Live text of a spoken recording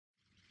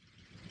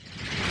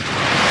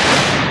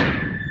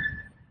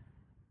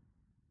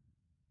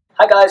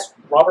Hi guys,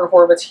 Robert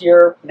Horovitz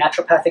here,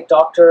 naturopathic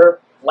doctor.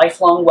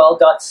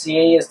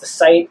 Lifelongwell.ca is the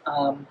site.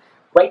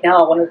 Right now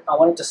I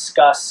want to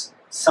discuss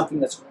something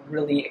that's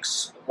really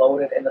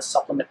exploded in the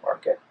supplement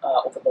market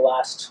over the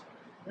last,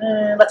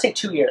 let's say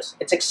 2 years.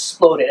 It's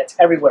exploded. It's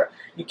everywhere.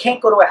 You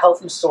can't go to a health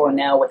food store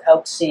now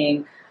without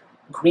seeing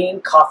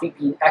green coffee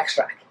bean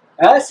extract.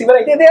 See what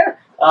I did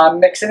there?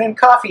 Mixing in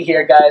coffee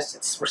here,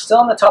 guys. We're still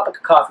on the topic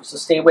of coffee, so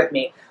stay with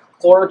me.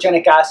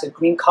 Chlorogenic acid,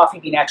 green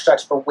coffee bean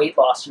extracts for weight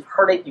loss. You've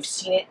heard it, you've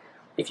seen it.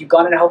 If you've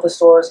gone into health food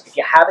stores, if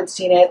you haven't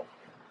seen it,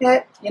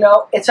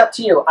 it's up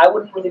to you. I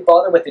wouldn't really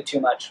bother with it too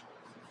much.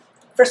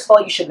 First of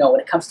all, you should know when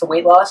it comes to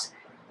weight loss,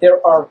 there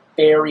are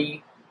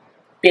very,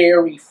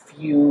 very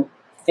few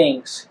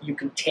things you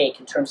can take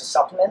in terms of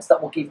supplements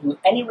that will give you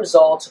any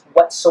results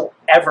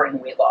whatsoever in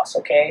weight loss,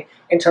 okay?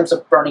 In terms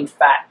of burning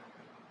fat.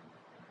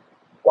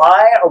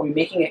 Why are we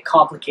making it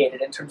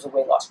complicated in terms of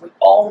weight loss? We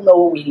all know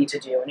what we need to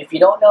do. And if you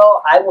don't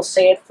know, I will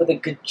say it for the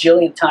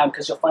gajillionth time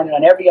because you'll find it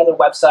on every other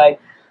website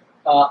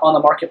on the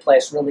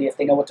marketplace, really, if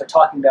they know what they're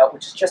talking about,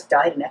 which is just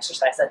diet and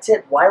exercise. That's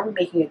it. Why are we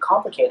making it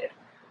complicated?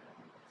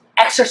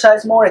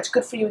 Exercise more. It's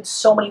good for you in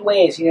so many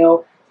ways.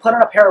 Put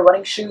on a pair of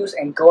running shoes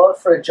and go out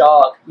for a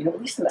jog.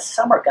 At least in the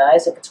summer,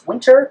 guys. If it's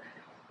winter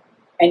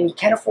and you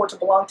can't afford to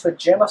belong to a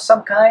gym of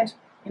some kind,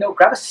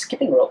 grab a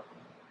skipping rope.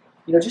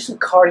 Do some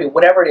cardio,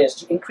 whatever it is,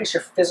 to increase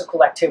your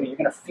physical activity. You're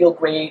going to feel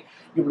great.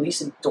 You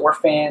release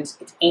endorphins.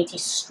 It's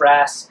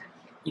anti-stress.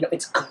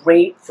 It's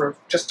great for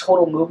just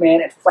total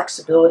movement and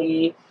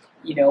flexibility,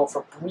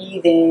 for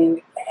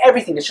breathing,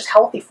 everything. It's just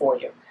healthy for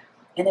you.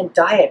 And then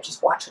diet,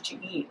 just watch what you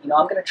eat. I'm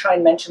going to try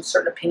and mention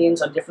certain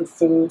opinions on different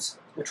foods,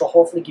 which will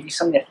hopefully give you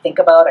something to think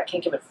about. I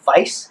can't give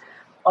advice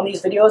on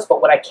these videos,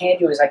 but what I can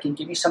do is I can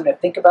give you something to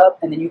think about,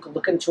 and then you can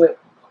look into it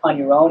on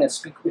your own and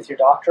speak with your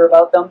doctor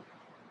about them.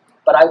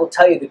 But I will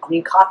tell you, the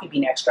green coffee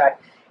bean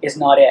extract is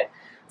not it.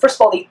 First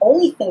of all, the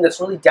only thing that's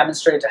really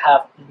demonstrated to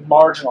have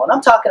marginal, and I'm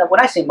talking, when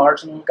I say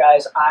marginal,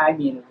 guys, I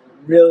mean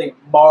really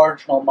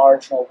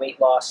marginal weight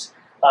loss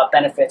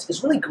benefits,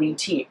 is really green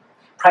tea,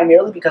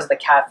 primarily because of the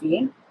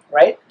caffeine,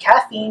 right?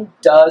 Caffeine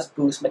does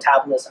boost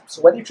metabolism.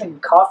 So whether you're drinking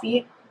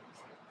coffee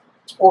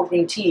or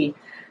green tea,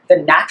 the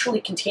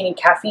naturally containing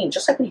caffeine,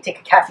 just like when you take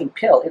a caffeine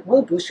pill, it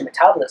will boost your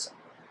metabolism.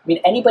 I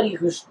mean, anybody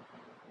who's,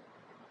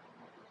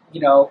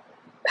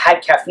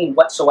 had caffeine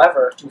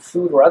whatsoever through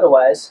food or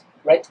otherwise,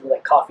 right, through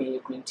like coffee,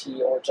 green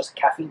tea, or just a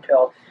caffeine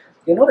pill,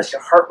 you'll notice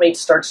your heart rate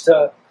starts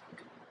to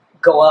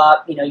go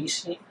up.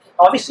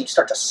 Obviously you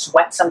start to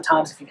sweat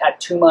sometimes if you've had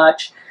too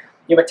much.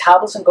 Your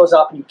metabolism goes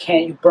up and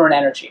you burn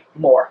energy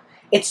more.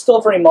 It's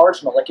still very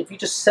marginal. Like if you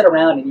just sit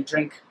around and you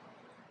drink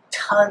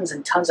tons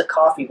and tons of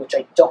coffee, which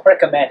I don't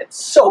recommend,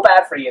 it's so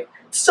bad for you.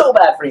 It's so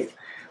bad for you.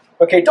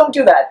 Okay, don't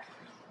do that.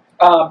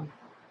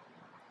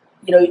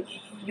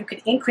 You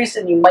can increase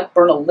and you might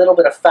burn a little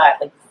bit of fat,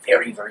 like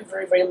very, very,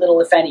 very, very little,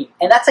 if any.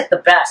 And that's like the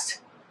best,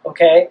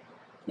 okay?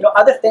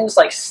 Other things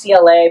like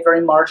CLA,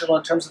 very marginal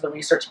in terms of the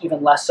research,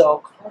 even less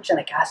so.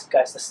 Chlorogenic acid,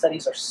 guys, the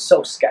studies are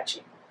so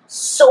sketchy.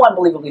 So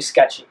unbelievably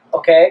sketchy,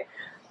 okay?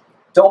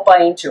 Don't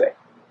buy into it.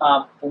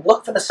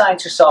 Look for the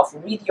science yourself.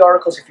 Read the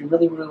articles if you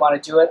really, really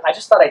want to do it. I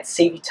just thought I'd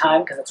save you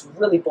time because it's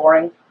really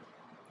boring.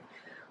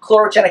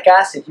 Chlorogenic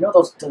acid,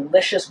 those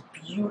delicious,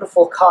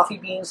 beautiful coffee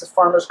beans that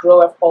farmers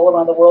grow all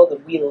around the world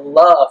that we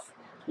love,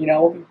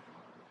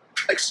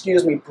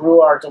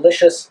 brew our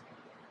delicious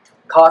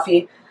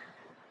coffee.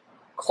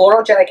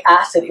 Chlorogenic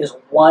acid is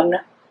one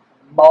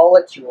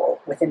molecule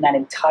within that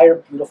entire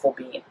beautiful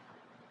bean,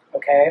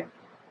 okay?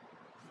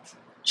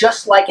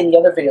 Just like in the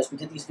other videos, we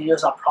did these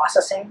videos on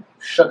processing,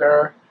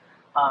 sugar,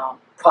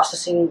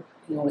 processing,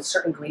 with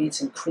certain ingredients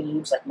in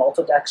creams like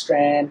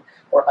maltodextrin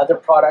or other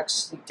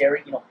products,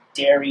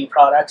 dairy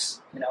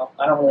products.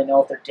 I don't really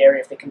know if they're dairy,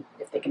 if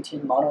they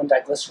contain mono and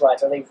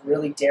diglycerides. Are they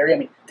really dairy? I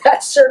mean,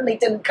 that certainly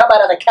didn't come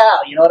out of the cow.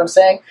 You know what I'm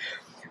saying?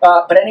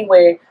 But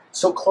anyway,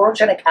 so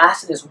chlorogenic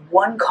acid is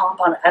one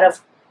compound out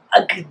of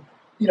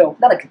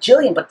not a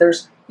gajillion, but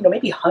there's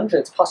maybe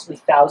hundreds, possibly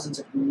thousands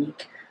of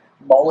unique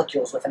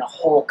molecules within a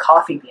whole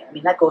coffee bean. I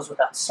mean, that goes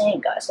without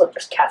saying, guys. Look,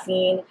 there's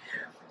caffeine.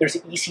 There's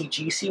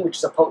ECGC, which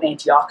is a potent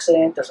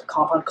antioxidant. There's a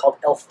compound called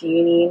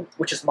L-theanine,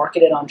 which is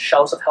marketed on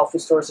shelves of health food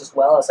stores as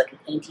well as like an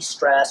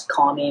anti-stress,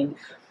 calming,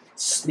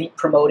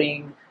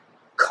 sleep-promoting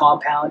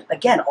compound.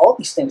 Again, all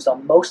these things, though,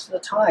 most of the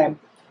time,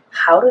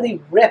 how do they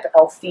rip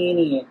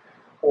L-theanine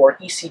or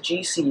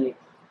ECGC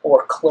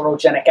or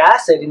chlorogenic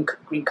acid in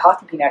green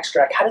coffee bean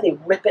extract? How do they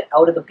rip it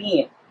out of the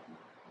bean?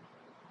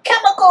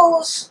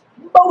 Chemicals!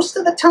 Most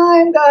of the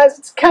time, guys,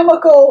 it's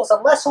chemicals.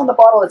 Unless on the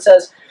bottle it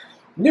says,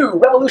 new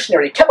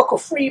revolutionary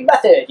chemical-free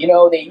method.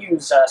 They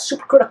use a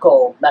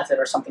supercritical method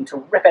or something to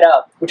rip it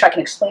out, which I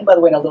can explain, by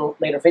the way, in a little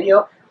later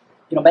video.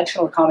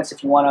 Mention in the comments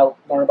if you want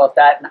to learn about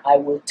that, and I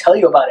will tell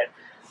you about it.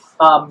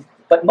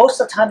 But most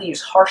of the time, they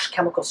use harsh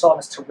chemical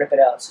solvents to rip it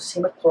out. So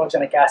same with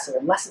chlorogenic acid.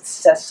 Unless it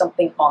says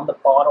something on the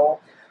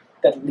bottle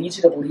that leads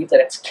you to believe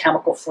that it's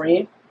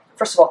chemical-free.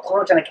 First of all,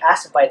 chlorogenic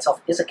acid by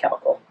itself is a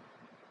chemical.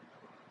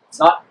 It's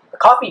not a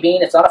coffee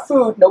bean. It's not a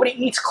food. Nobody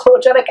eats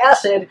chlorogenic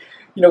acid.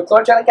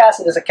 Chlorogenic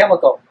acid is a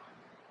chemical.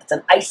 It's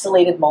an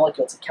isolated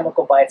molecule. It's a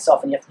chemical by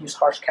itself, and you have to use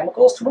harsh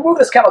chemicals to remove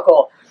this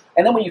chemical.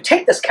 And then when you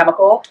take this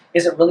chemical,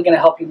 is it really going to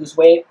help you lose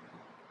weight?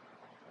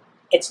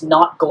 It's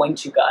not going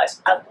to,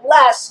 guys.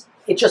 Unless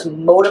it just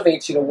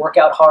motivates you to work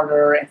out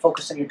harder and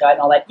focus on your diet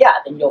and all that. Yeah,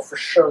 then you'll for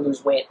sure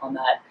lose weight on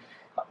that.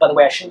 By the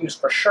way, I shouldn't use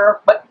for sure,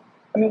 but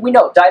I mean, we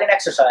know diet and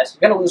exercise.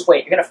 You're going to lose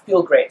weight. You're going to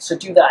feel great, so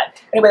do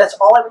that. Anyway, that's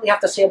all I really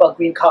have to say about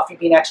green coffee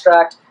bean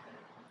extract.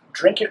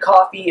 Drink your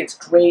coffee. It's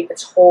great.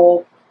 It's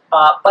whole.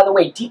 By the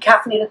way,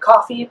 decaffeinated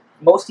coffee,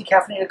 most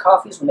decaffeinated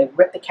coffees, when they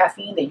rip the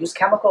caffeine, they use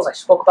chemicals. I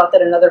spoke about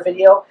that in another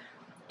video.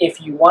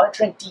 If you want to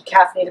drink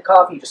decaffeinated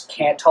coffee, you just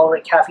can't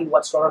tolerate caffeine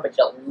whatsoever, but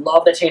you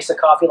love the taste of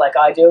coffee like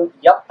I do.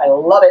 Yep, I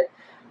love it.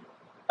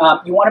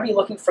 You want to be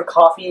looking for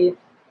coffee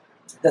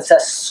that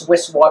says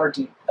Swiss water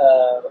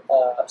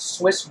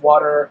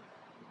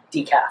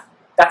decaf.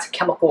 That's a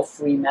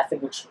chemical-free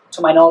method, which,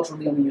 to my knowledge,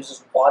 really only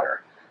uses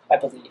water, I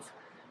believe,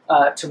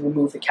 to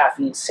remove the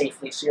caffeine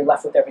safely. So you're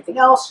left with everything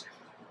else,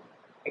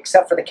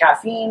 except for the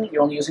caffeine.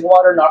 You're only using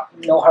water.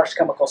 No harsh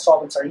chemical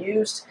solvents are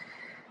used.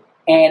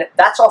 And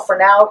that's all for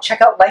now.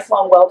 Check out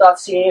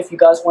lifelongwell.ca if you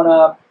guys want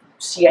to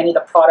see any of the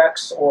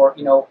products or,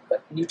 you know,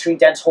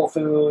 nutrient-dense whole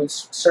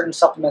foods, certain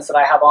supplements that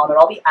I have on there.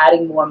 I'll be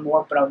adding more and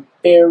more, but I'm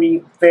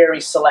very,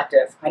 very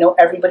selective. I know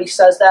everybody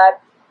says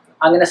that.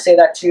 I'm going to say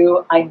that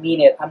too. I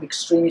mean it. I'm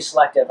extremely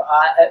selective.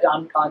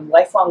 On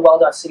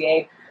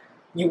lifelongwell.ca,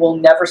 you will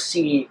never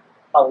see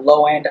a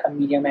low-end, a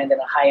medium-end, and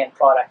a high-end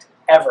product,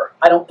 ever.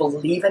 I don't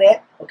believe in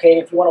it. Okay,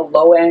 if you want a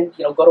low-end,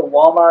 you know, go to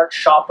Walmart,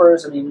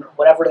 Shoppers, I mean,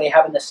 whatever they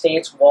have in the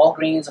States,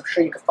 Walgreens, I'm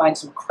sure you could find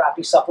some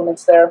crappy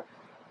supplements there.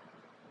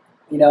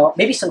 You know,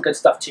 maybe some good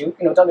stuff too.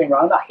 You know, don't get me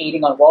wrong, I'm not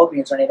hating on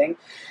Walgreens or anything,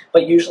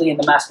 but usually in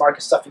the mass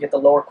market stuff, you get the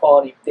lower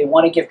quality. They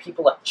want to give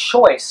people a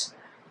choice.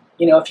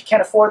 You know, if you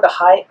can't afford the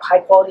high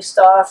quality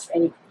stuff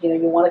and you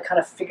want to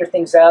kind of figure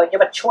things out, you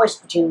have a choice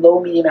between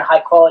low, medium, and high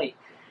quality.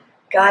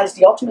 Guys,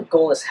 the ultimate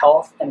goal is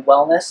health and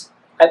wellness.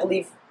 I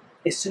believe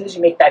as soon as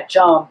you make that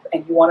jump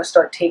and you want to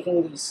start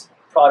taking these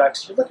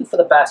products, you're looking for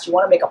the best. You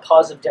want to make a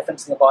positive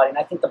difference in the body. And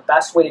I think the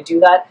best way to do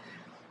that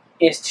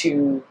is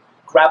to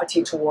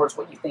gravitate towards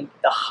what you think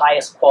the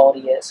highest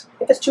quality is.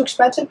 If it's too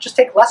expensive, just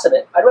take less of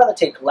it. I'd rather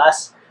take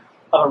less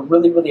of a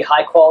really, really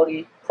high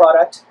quality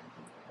product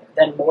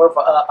than more of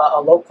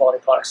a low quality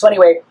product. So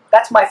anyway,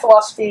 that's my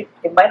philosophy.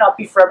 It might not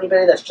be for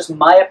everybody. That's just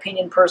my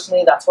opinion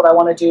personally. That's what I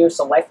want to do.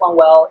 So Lifelong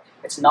Well,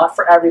 it's not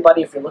for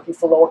everybody. If you're looking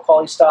for lower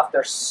quality stuff,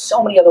 there's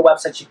so many other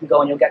websites you can go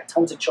and you'll get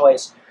tons of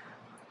choice.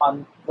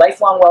 On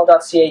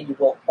lifelongwell.ca, you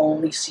will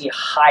only see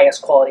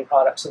highest quality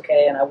products,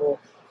 okay? And I will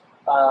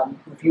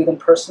review them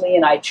personally,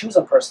 and I choose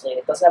them personally.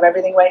 It doesn't have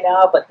everything right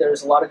now, but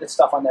there's a lot of good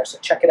stuff on there. So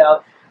check it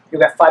out.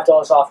 You'll get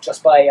 $5 off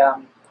just by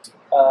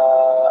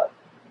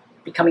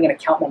becoming an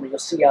account member. You'll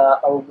see a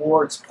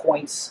rewards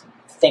points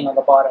thing on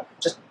the bottom.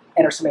 Just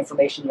enter some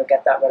information, you'll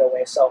get that right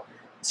away. So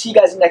see you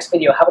guys in the next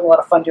video. Having a lot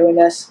of fun doing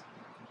this,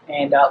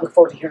 and look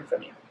forward to hearing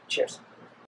from you. Cheers.